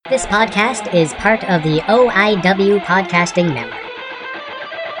This podcast is part of the OIW Podcasting Network.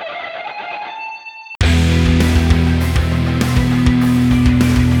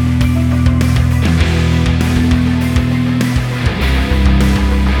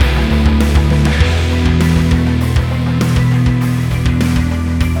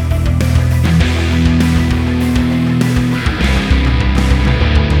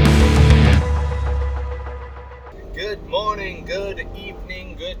 Good morning, good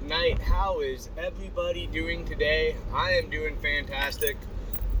evening, good night. How is everybody doing today? I am doing fantastic.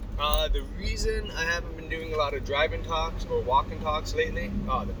 The reason I haven't been doing a lot of driving talks or walking talks lately,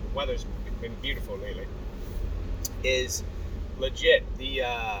 the weather's been beautiful lately, is legit.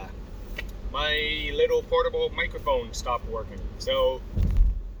 My little portable microphone stopped working, so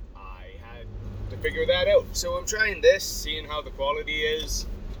I had to figure that out. So I'm trying this, seeing how the quality is.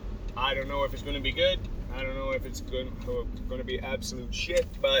 I don't know if it's going to be good. I don't know if it's going to be absolute shit,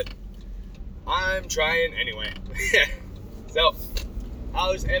 but I'm trying anyway. So,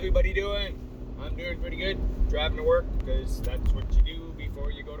 how's everybody doing? I'm doing pretty good. Driving to work, because that's what you do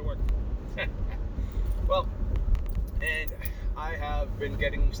before you go to work. Well, and I have been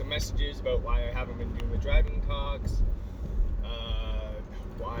getting some messages about why I haven't been doing the driving talks,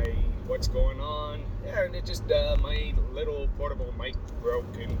 what's going on. Yeah, and it just, my little portable mic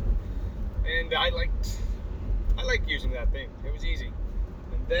broke, and I like using that thing. It was easy.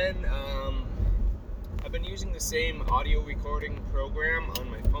 And then I've been using the same audio recording program on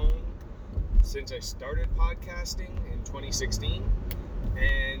my phone since I started podcasting in 2016.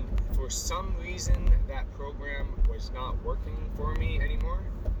 And for some reason, that program was not working for me anymore.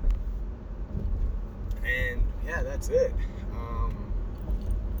 And yeah, that's it.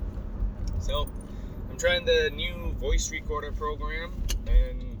 So I'm trying the new voice recorder program,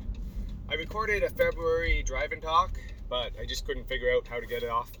 and I recorded a February drive and talk, but I just couldn't figure out how to get it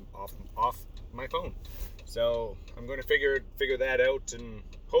off my phone. So I'm going to figure that out and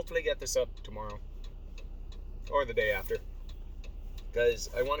hopefully get this up tomorrow or the day after, because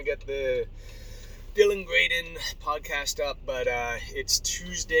I want to get the Dylan Graydon podcast up. But it's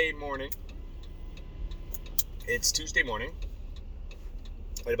Tuesday morning. It's Tuesday morning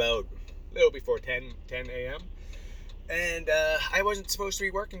at about a little before 10 a.m. and I wasn't supposed to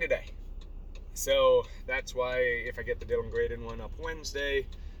be working today. So that's why if I get the Dylan Graydon one up Wednesday,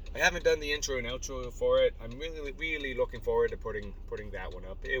 I haven't done the intro and outro for it. I'm really looking forward to putting that one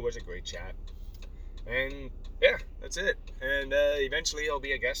up. It was a great chat. And yeah, that's it. And eventually I'll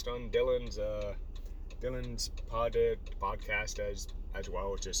be a guest on Dylan's podcast as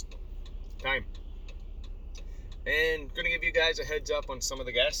well. Just time. And gonna give you guys a heads up on some of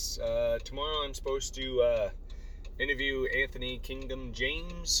the guests. Tomorrow I'm supposed to interview Anthony Kingdom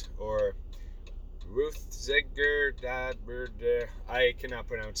James, or Ruth Zegger. I cannot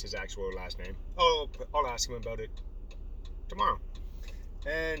pronounce his actual last name. I'll ask him about it tomorrow.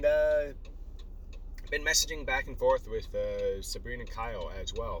 And been messaging back and forth with Sabrina Kyle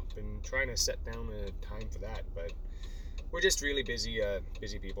as well. Been trying to set down a time for that, but we're just really busy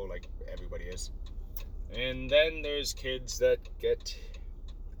people, like everybody is. And then there's kids that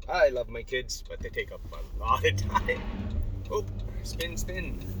I love my kids, but they take up a lot of time. Oh,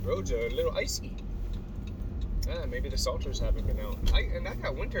 spin. Roads are a little icy. Maybe the salters haven't been out. And I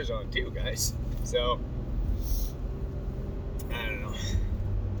got winters on too, guys. So, I don't know.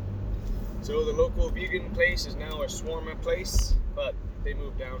 So the local vegan place is now a shawarma place, but they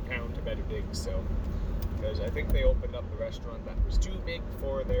moved downtown to Better Digs. So, because I think they opened up the restaurant that was too big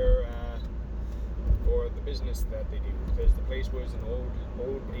for their for the business that they do. Because the place was an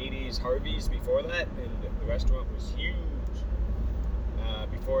old 80s Harvey's before that, and the restaurant was huge.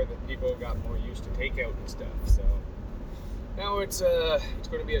 Before the people got more used to takeout and stuff. So now it's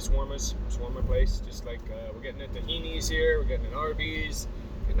going to be a shawarma place, just like we're getting at Tahini's here, we're getting an Arby's,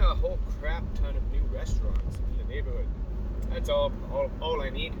 getting a whole crap ton of new restaurants in the neighborhood. That's all I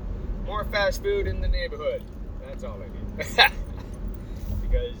need. More fast food in the neighborhood. That's all I need.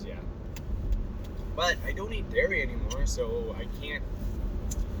 Because yeah. But I don't eat dairy anymore, so I can't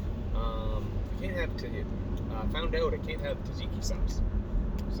have found out I can't have tzatziki sauce.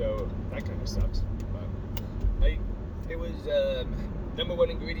 So that kind of sucks. But it was number one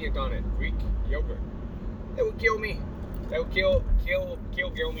ingredient on it, Greek yogurt. That would kill me. That would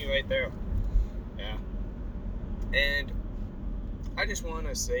kill me right there. Yeah. And I just want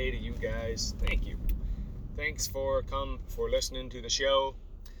to say to you guys, thank you. Thanks for listening to the show.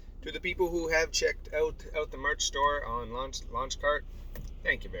 To the people who have checked out the merch store on Launchcart,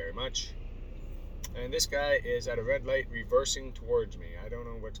 thank you very much. And this guy is at a red light reversing towards me. I don't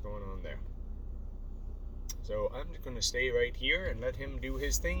know what's going on there. So I'm just going to stay right here and let him do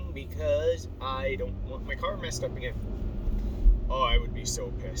his thing because I don't want my car messed up again. Oh, I would be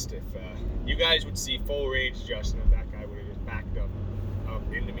so pissed if you guys would see full rage Justin if that guy would have just backed up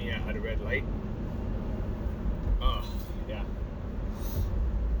into me at a red light. Oh, yeah.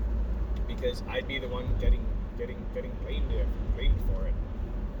 Because I'd be the one getting blamed for it.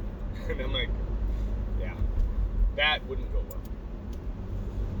 And I'm like, yeah, that wouldn't go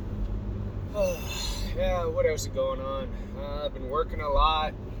well. Yeah, what else is going on? I've been working a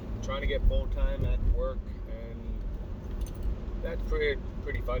lot, trying to get full time at work, and that's pretty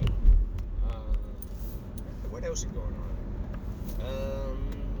fun. What else is going on?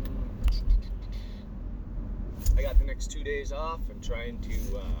 I got the next 2 days off. I'm trying to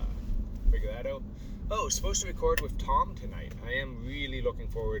figure that out. Oh, supposed to record with Tom tonight. I am really looking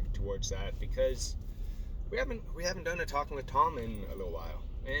forward towards that because we haven't done a talking with Tom in a little while,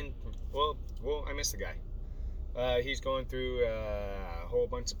 and well, I miss the guy. He's going through a whole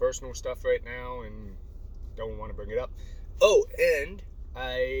bunch of personal stuff right now, and don't want to bring it up. Oh, and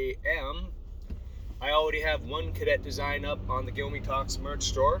I already have one cadet design up on the Gilmy Talks merch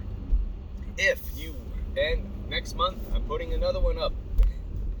store. And next month I'm putting another one up.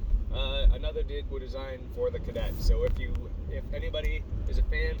 Another Digwo design for the cadet. So if anybody is a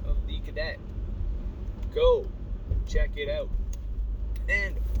fan of the cadet, go check it out.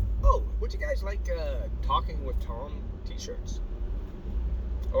 And would you guys like talking with Tom t-shirts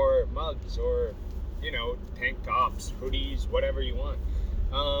or mugs or tank tops, hoodies, whatever you want?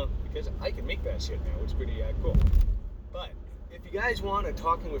 Because I can make that shit now. It's pretty cool. But if you guys want a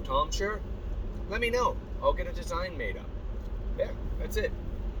Talking with Tom shirt, let me know. I'll get a design made up. Yeah, that's it.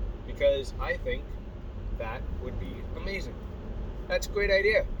 Because I think that would be amazing. That's a great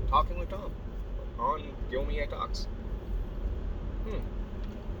idea. Talking with Tom on Gilmy Talks.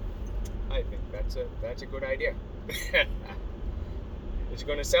 I think that's a good idea. Is it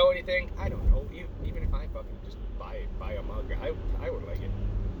going to sell anything? I don't know. Even if I fucking just buy a mug, I would like it.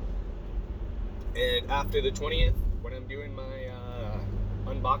 And after the 20th, when I'm doing my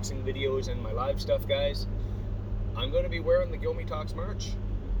unboxing videos and my live stuff, guys, I'm going to be wearing the Gilmy Talks merch.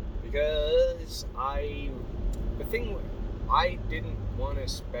 Because I didn't want to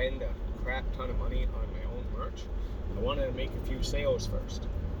spend a crap ton of money on my own merch. I wanted to make a few sales first.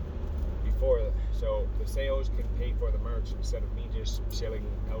 So the sales can pay for the merch instead of me just selling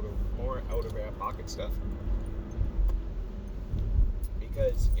out of our pocket stuff.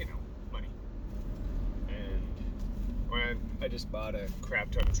 Because, money. And when I just bought a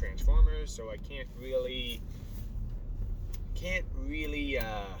crap ton of Transformers, so I can't really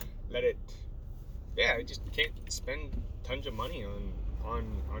let it. Yeah, I just can't spend tons of money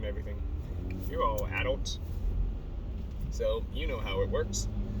on everything. You're all adults, so you know how it works.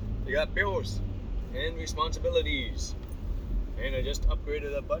 You got bills and responsibilities, and I just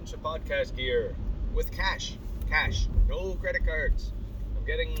upgraded a bunch of podcast gear with cash, no credit cards. I'm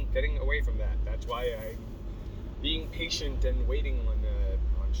getting away from that. That's why I'm being patient and waiting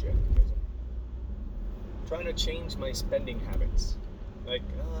on shit, because I'm trying to change my spending habits. Like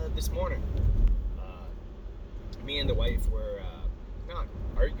this morning, me and the wife were not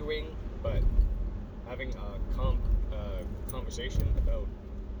arguing, but having a conversation about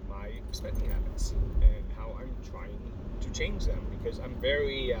my spending habits and how I'm trying to change them, because I'm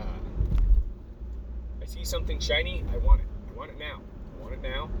very I see something shiny, I want it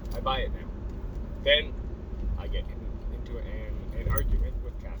now, I buy it now. Then I get into an argument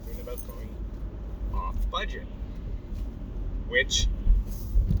with Catherine about going off budget, which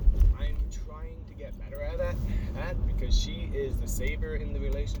I'm trying to get better at because she is the saver in the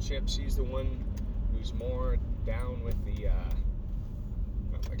relationship. She's the one who's more down with the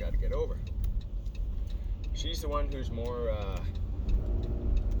I gotta get over. She's the one who's more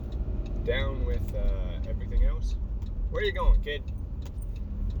down with everything else. Where you going, kid?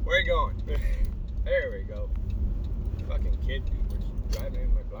 Where you going? There we go. Fucking kid was driving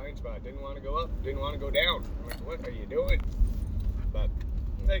in my blind spot. Didn't want to go up, didn't want to go down. I'm like, what are you doing? But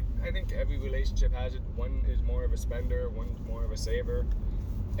I think every relationship has it. One is more of a spender, one's more of a saver,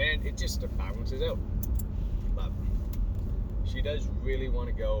 and it just balances out. But she does really want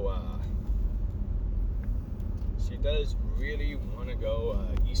to go.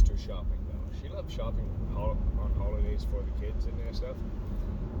 Easter shopping though. She loves shopping on holidays for the kids and their stuff,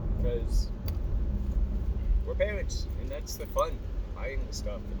 because we're parents, and that's the fun, buying the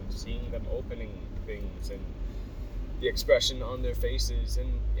stuff and seeing them opening things and the expression on their faces.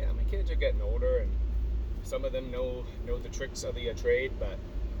 And yeah, my kids are getting older, and some of them know the tricks of the trade, but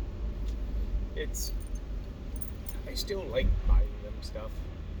I still like buying them stuff,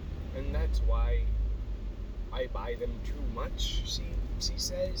 and that's why I buy them too much, she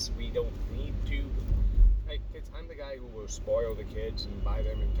says. We don't need to. Like, I'm the guy who will spoil the kids and buy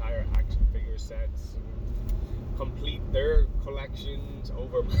them entire action figure sets and complete their collections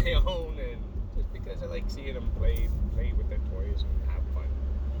over my own, and just because I like seeing them play with their toys and have fun.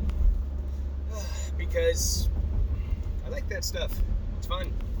 Because I like that stuff. It's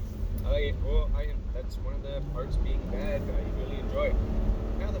fun. That's one of the parts of being bad that I really enjoy.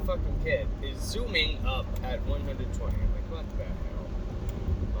 Now the fucking kid is zooming up at 120. I'm like, what the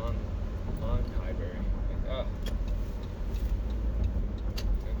hell? On Highbury. Like,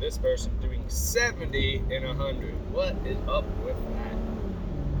 and this person doing 70 in 100. What is up with that?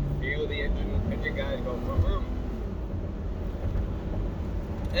 Feel the engine guys go vroom vroom.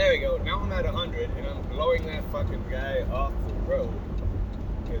 There we go. Now I'm at 100 and I'm blowing that fucking guy off the road.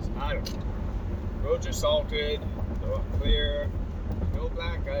 Because I don't know. Roads are salted, clear, no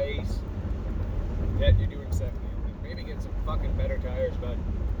black ice. Yet you're doing 70. Maybe get some fucking better tires, but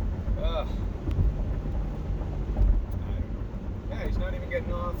I don't know. Yeah, he's not even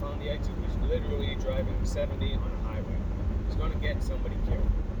getting off on the exit. He's literally driving 70 on a highway. He's gonna get somebody killed.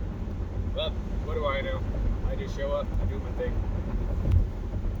 But what do I know? I just show up, I do my thing.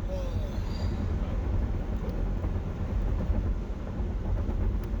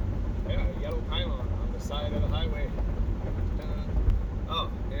 Yeah, yellow pylon on the side of the highway. Oh,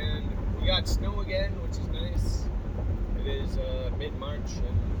 and we got snow again, which is nice. It is mid-March,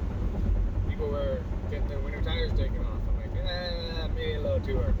 and people were getting their winter tires taken off. I'm like, maybe a little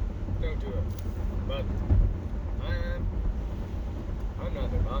too early. No too early. But I'm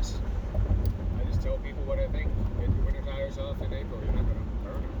not their boss. I just tell people what I think. Get your winter tires off in April. You're not going to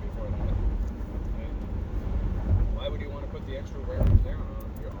burn them before that. And why would you want to put the extra wear and tear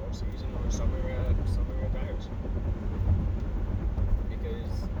on your all-season or summer tires?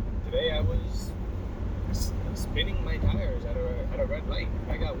 Because today I was spinning my tires at a red light.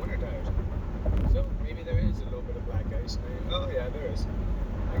 I got winter tires. So maybe there is a little bit of black ice. Oh yeah, there is.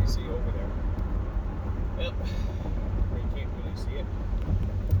 I can see over there. Yep. You can't really see it.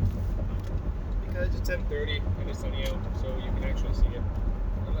 Because it's 10:30 and it's sunny out, so you can actually see it.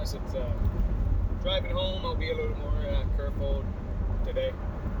 Unless it's driving home, I'll be a little more careful today.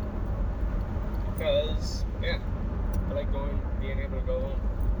 Because, yeah, I like being able to go home.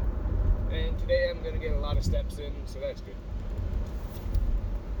 And today I'm going to get a lot of steps in, so that's good.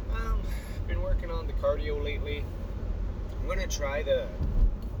 Been working on the cardio lately. I'm going to try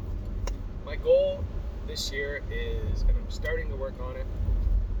my goal this year is, and I'm starting to work on it,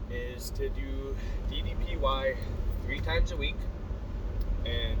 is to do DDPY 3 times a week,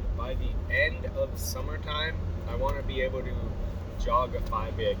 and by the end of summertime I want to be able to jog a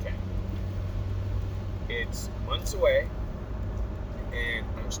 5K. It's months away, and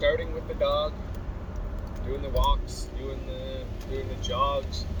I'm starting with the dog, doing the walks, doing the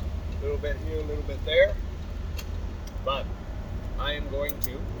jogs, a little bit here, a little bit there, but I am going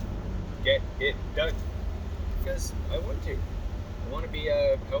to get it done because I want to. I want to be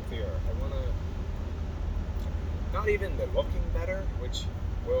healthier. I want to, not even the looking better, which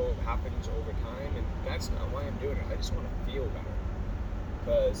will happen over time, and that's not why I'm doing it. I just want to feel better.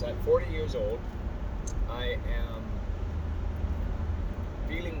 Because at 40 years old, I am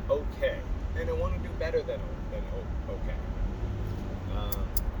feeling okay, and I want to do better than okay.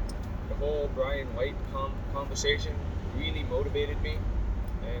 The whole Brian White conversation really motivated me,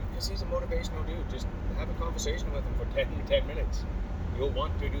 and because he's a motivational dude, just have a conversation with him for 10 minutes. You'll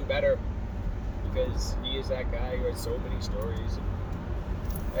want to do better because he is that guy who has so many stories.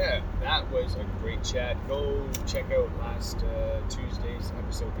 And yeah, that was a great chat. Go check out last Tuesday's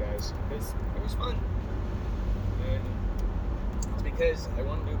episode, guys, because it was fun. And it's because I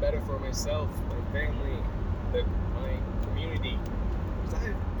want to do better for myself, my family, my community. Because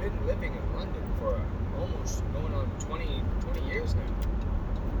I've been living in London for almost going on 20 years now.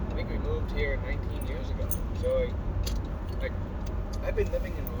 I think we moved here 19 years ago. So I've been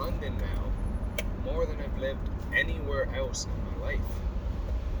living in London now more than I've lived anywhere else in my life.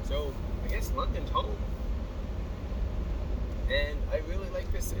 So I guess London's home. And I really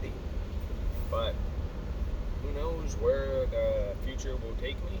like this city. But who knows where the future will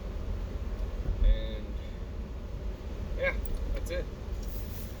take me. And yeah, that's it.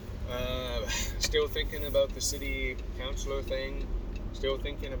 Still thinking about the city councillor thing. Still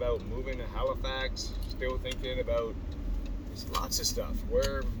thinking about moving to Halifax. Still thinking about there's lots of stuff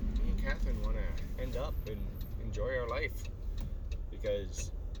where me and Catherine want to end up and enjoy our life.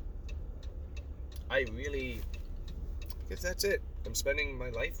 Because I guess that's it. I'm spending my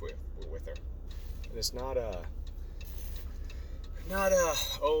life with her. And it's not a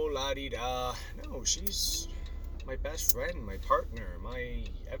oh la di da. No, she's my best friend, my partner, my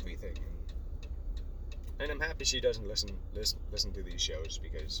everything. And I'm happy she doesn't listen to these shows,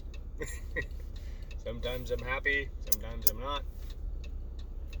 because sometimes I'm happy, sometimes I'm not.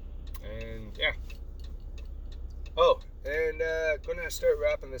 And yeah. Oh, and gonna start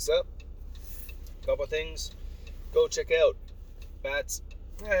wrapping this up. Couple things. Go check out Bats.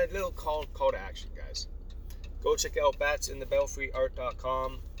 Little call to action, guys. Go check out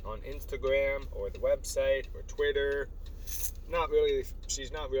batsinthebelfryart.com on Instagram or the website or Twitter.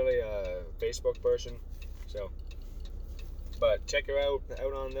 She's not really a Facebook person, so. But check her out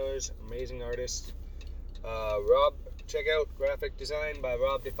on those amazing artists. Rob, check out Graphic Design by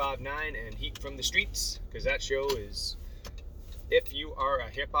Rob De59 and Heat from the Streets, because that show is. If you are a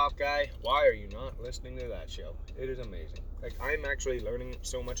hip-hop guy, why are you not listening to that show? It is amazing. Like, I'm actually learning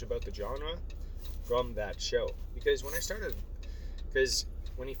so much about the genre from that show. Because when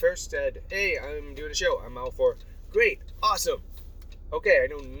he first said, hey, I'm doing a show, I'm all for, great, awesome. Okay, I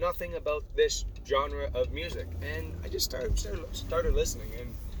know nothing about this genre of music. And I just started listening,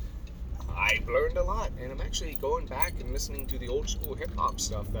 and I've learned a lot. And I'm actually going back and listening to the old school hip-hop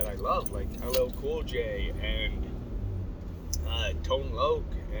stuff that I love, like LL Cool J and Tone Loc,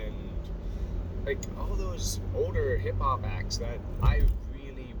 and like all those older hip hop acts that I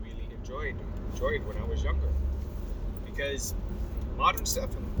really enjoyed when I was younger. Because modern stuff,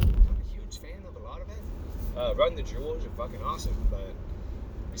 I'm a huge fan of a lot of it. Run the Jewels are fucking awesome, but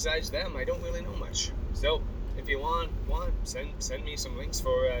besides them, I don't really know much. So if you want, send me some links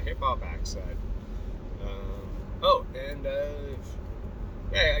for hip hop acts.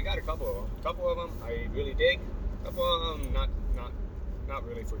 Yeah, I got a couple of them. A couple of them I really dig. A couple of them not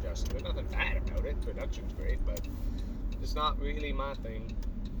really for Justin. There's nothing bad about it. Production's great, but it's not really my thing.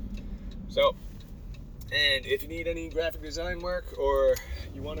 So, and if you need any graphic design work, or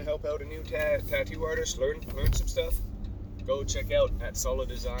you want to help out a new tattoo artist, learn some stuff, go check out at Solid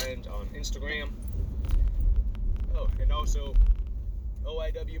Designs on Instagram. Oh, and also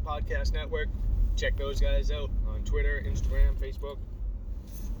OIW Podcast Network. Check those guys out on Twitter, Instagram, Facebook.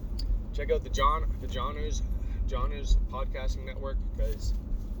 Check out the Johners Podcasting Network, because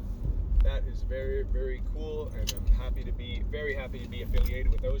that is very cool, and I'm very happy to be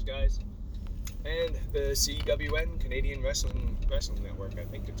affiliated with those guys. And the CWN, Canadian Wrestling Network, I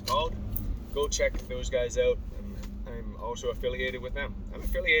think it's called. Go check those guys out. I'm also affiliated with them. I'm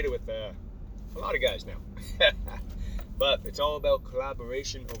affiliated with a lot of guys now. But it's all about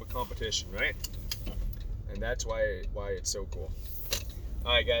collaboration over competition, right? And that's why it's so cool.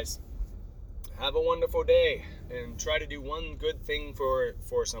 Alright, guys. Have a wonderful day, and try to do one good thing for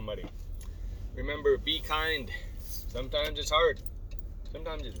somebody. Remember, be kind. Sometimes it's hard.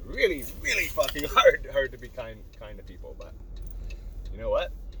 Sometimes it's really fucking hard to be kind to people, but you know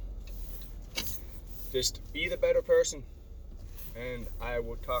what? Just be the better person, and I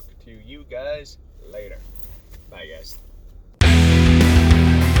will talk to you guys later. Bye, guys.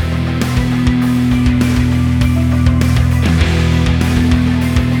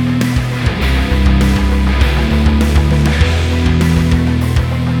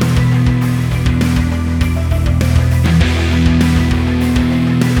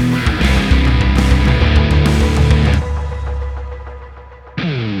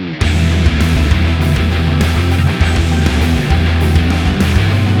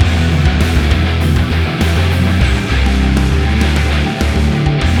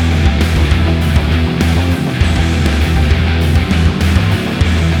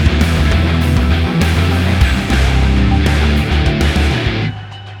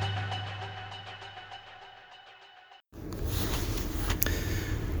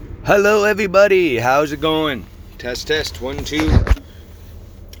 Hello everybody, how's it going? Test, 1 2.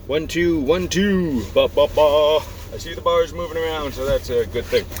 1 2 1 2. Ba ba ba. I see the bars moving around, so that's a good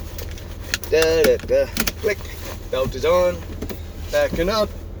thing. Click. Belt is on. Backing up.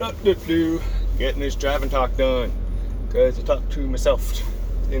 Getting this driving talk done. Because I talk to myself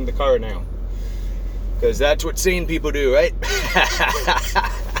in the car now. Because that's what sane people do, right?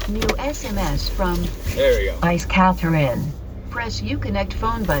 New SMS from There we go. Ice Catherine. Press Uconnect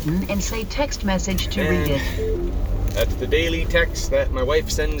phone button and say text message to read it. That's the daily text that my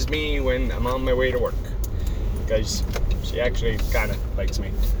wife sends me when I'm on my way to work. Because she actually kind of likes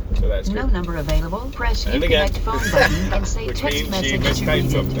me. So that's good. No number available. Press And again. Uconnect phone button and say Which text means she message to mistyped read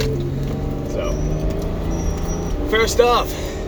it. something. So, first off,